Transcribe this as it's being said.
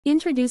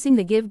Introducing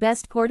the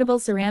GiveBest Portable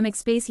Ceramic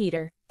Space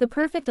Heater, the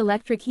perfect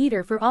electric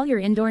heater for all your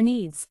indoor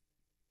needs.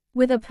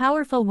 With a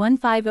powerful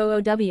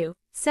 1500W,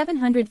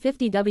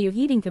 750W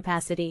heating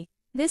capacity,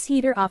 this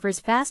heater offers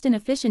fast and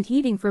efficient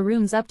heating for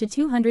rooms up to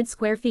 200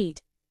 square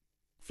feet.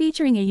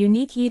 Featuring a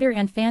unique heater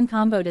and fan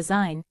combo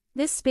design,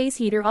 this space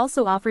heater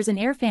also offers an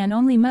air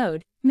fan-only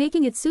mode,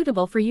 making it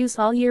suitable for use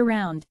all year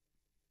round.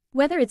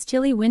 Whether it's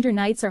chilly winter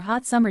nights or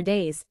hot summer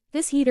days,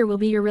 this heater will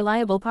be your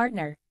reliable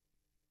partner.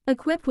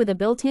 Equipped with a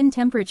built-in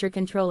temperature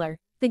controller,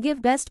 the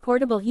GiveBest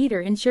portable heater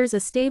ensures a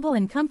stable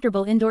and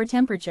comfortable indoor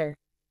temperature.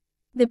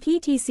 The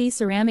PTC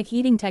ceramic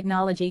heating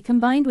technology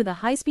combined with a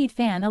high-speed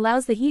fan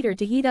allows the heater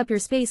to heat up your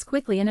space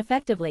quickly and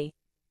effectively.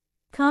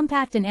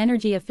 Compact and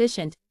energy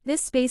efficient,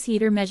 this space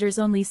heater measures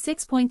only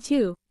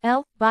 6.2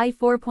 L by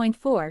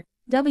 4.4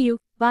 W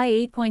by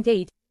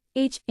 8.8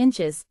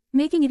 inches,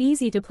 making it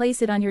easy to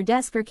place it on your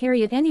desk or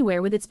carry it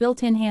anywhere with its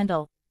built-in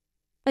handle.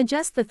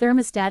 Adjust the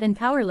thermostat and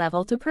power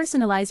level to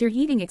personalize your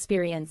heating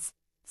experience.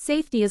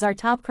 Safety is our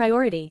top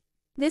priority.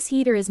 This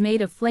heater is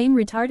made of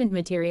flame-retardant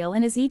material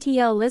and is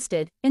ETL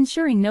listed,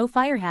 ensuring no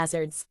fire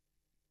hazards.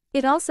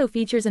 It also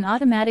features an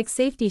automatic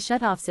safety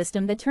shutoff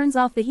system that turns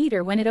off the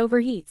heater when it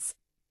overheats.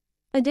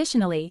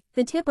 Additionally,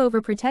 the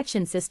tip-over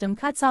protection system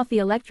cuts off the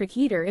electric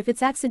heater if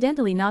it's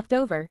accidentally knocked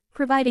over,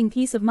 providing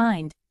peace of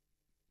mind.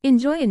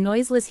 Enjoy a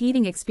noiseless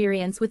heating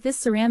experience with this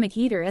ceramic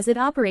heater as it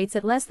operates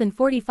at less than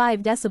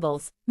 45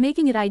 decibels,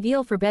 making it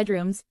ideal for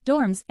bedrooms,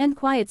 dorms, and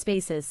quiet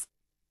spaces.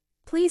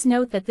 Please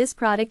note that this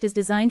product is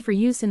designed for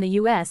use in the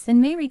US and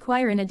may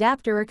require an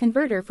adapter or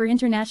converter for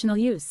international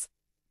use.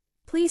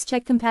 Please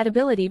check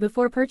compatibility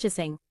before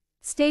purchasing.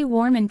 Stay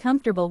warm and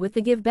comfortable with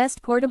the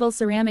GiveBest portable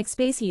ceramic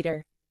space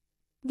heater.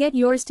 Get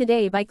yours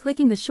today by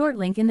clicking the short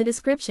link in the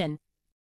description.